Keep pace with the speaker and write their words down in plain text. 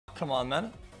Come on,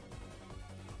 man.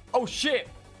 Oh shit!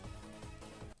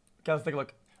 Okay, let's take a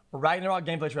look. Ragnarok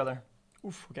gameplay trailer.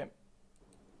 Oof, okay.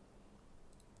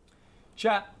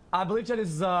 Chat, I believe chat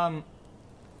is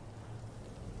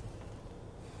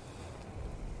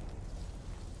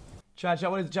Chat,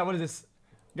 what is this?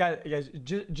 Guys,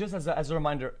 just as a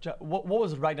reminder, chat, what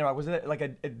was Ragnarok? Was it like a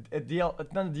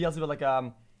DL, not a DLC,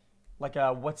 but like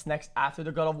a what's next after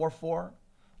the God of War 4?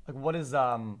 Like what is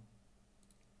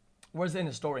where's it in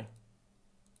the story?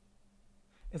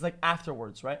 It's like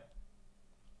afterwards, right?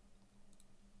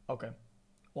 Okay.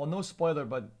 Well, no spoiler,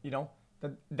 but you know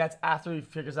that's after he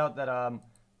figures out that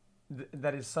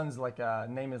that his son's like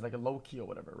name is like a Loki or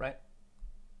whatever, right?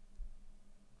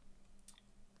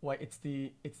 Why it's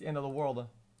the end of the world.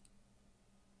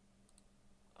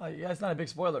 Yeah, it's not a big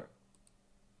spoiler.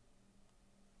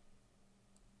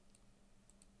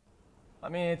 I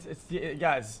mean, it's the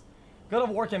guys. God of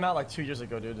War came out like 2 years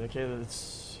ago, dude. Okay,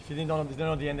 it's, if you didn't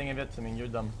know the ending of it, I mean, you're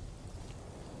dumb.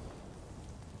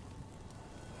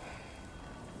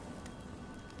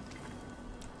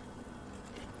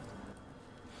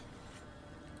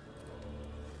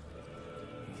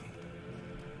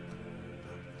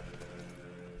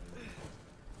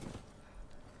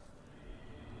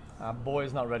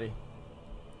 Boy's not ready.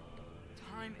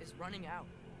 Time is running out.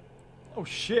 Oh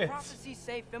shit! Prophecies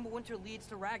say Fimbulwinter leads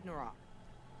to Ragnarok.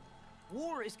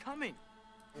 War is coming.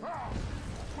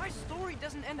 My story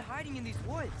doesn't end hiding in these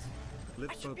woods.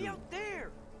 I should be out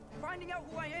there, finding out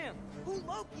who I am, who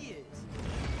Loki is.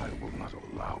 I will not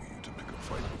allow you to pick a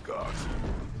fight with gods.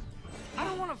 I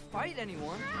don't want to fight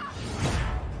anyone.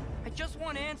 I just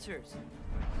want answers.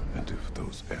 And if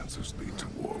those answers lead to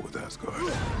war with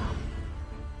Asgard?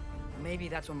 Maybe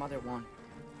that's what Mother wanted.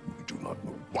 We do not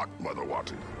know what Mother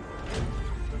wanted.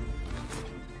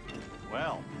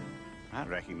 Well, I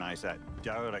recognize that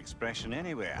dour expression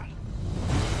anywhere.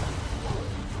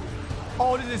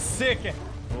 Oh, this is sick!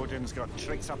 Odin's got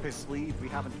tricks up his sleeve we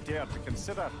haven't dared to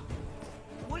consider.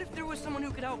 What if there was someone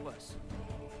who could help us?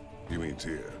 You mean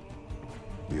Tyr,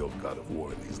 the old god of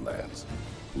war in these lands,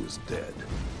 who is dead?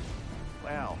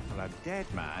 Well, for a dead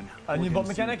man, Een nieuw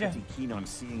Odin seemed botmechanica. pretty keen on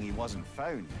seeing he wasn't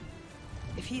found.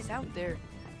 If he's out there,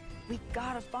 we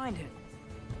gotta find him.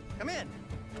 Come in.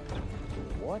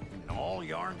 What in all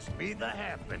yarns be the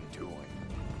happen to him?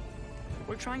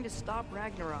 We're trying to stop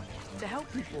Ragnarok, to help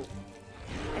people.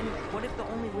 And what if the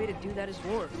only way to do that is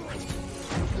war?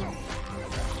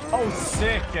 Oh,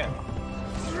 sick!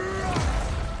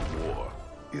 War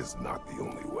is not the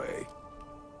only way.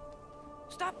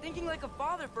 Stop thinking like a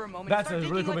father for a moment. That's Start a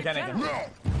really cool thinking like a mechanic. general.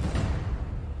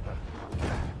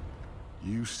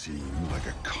 You seem like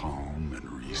a calm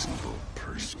and reasonable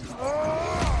person.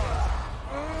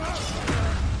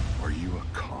 Are you a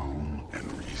calm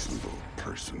and reasonable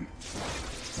person?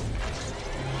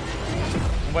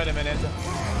 Wait a minute.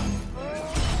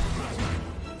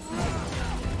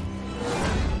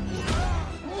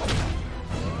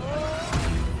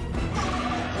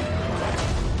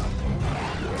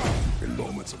 In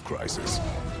moments of crisis,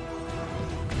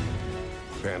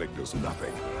 panic does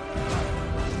nothing.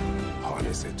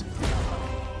 Harness it.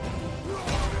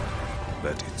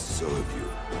 Let it serve you.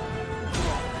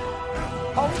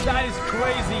 Oh, that is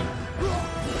crazy!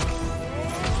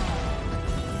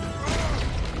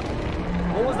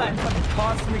 What was that fucking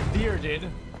cosmic deer, dude?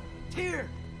 Tyr!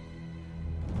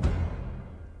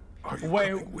 Are you Wait,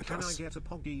 coming with us?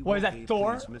 Wait, is that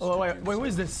Thor? Oh, wait, who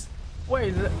is this?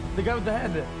 Wait, the guy with the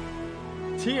head.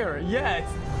 Tyr, yeah,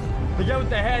 it's the guy with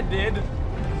the head, dude.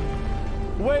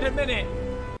 Wait a minute.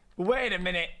 Wait a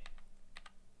minute.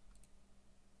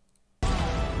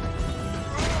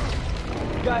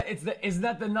 Guy, is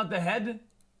that not the head?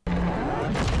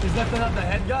 Is that not the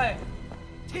head guy?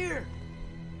 Tyr!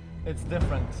 It's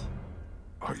different.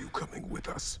 Are you coming with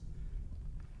us?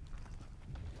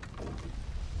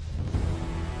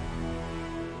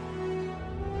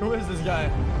 Who is this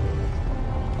guy?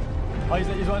 Oh,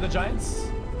 he's one of the giants?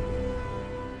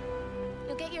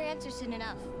 You'll get your answer soon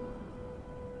enough.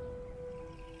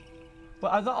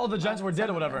 But I thought all the giants were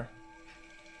dead or whatever.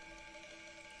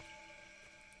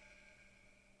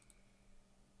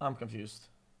 I'm confused.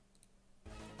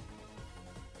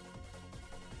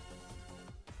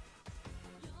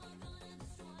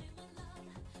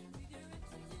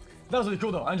 That was really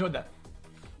cool though. I enjoyed that.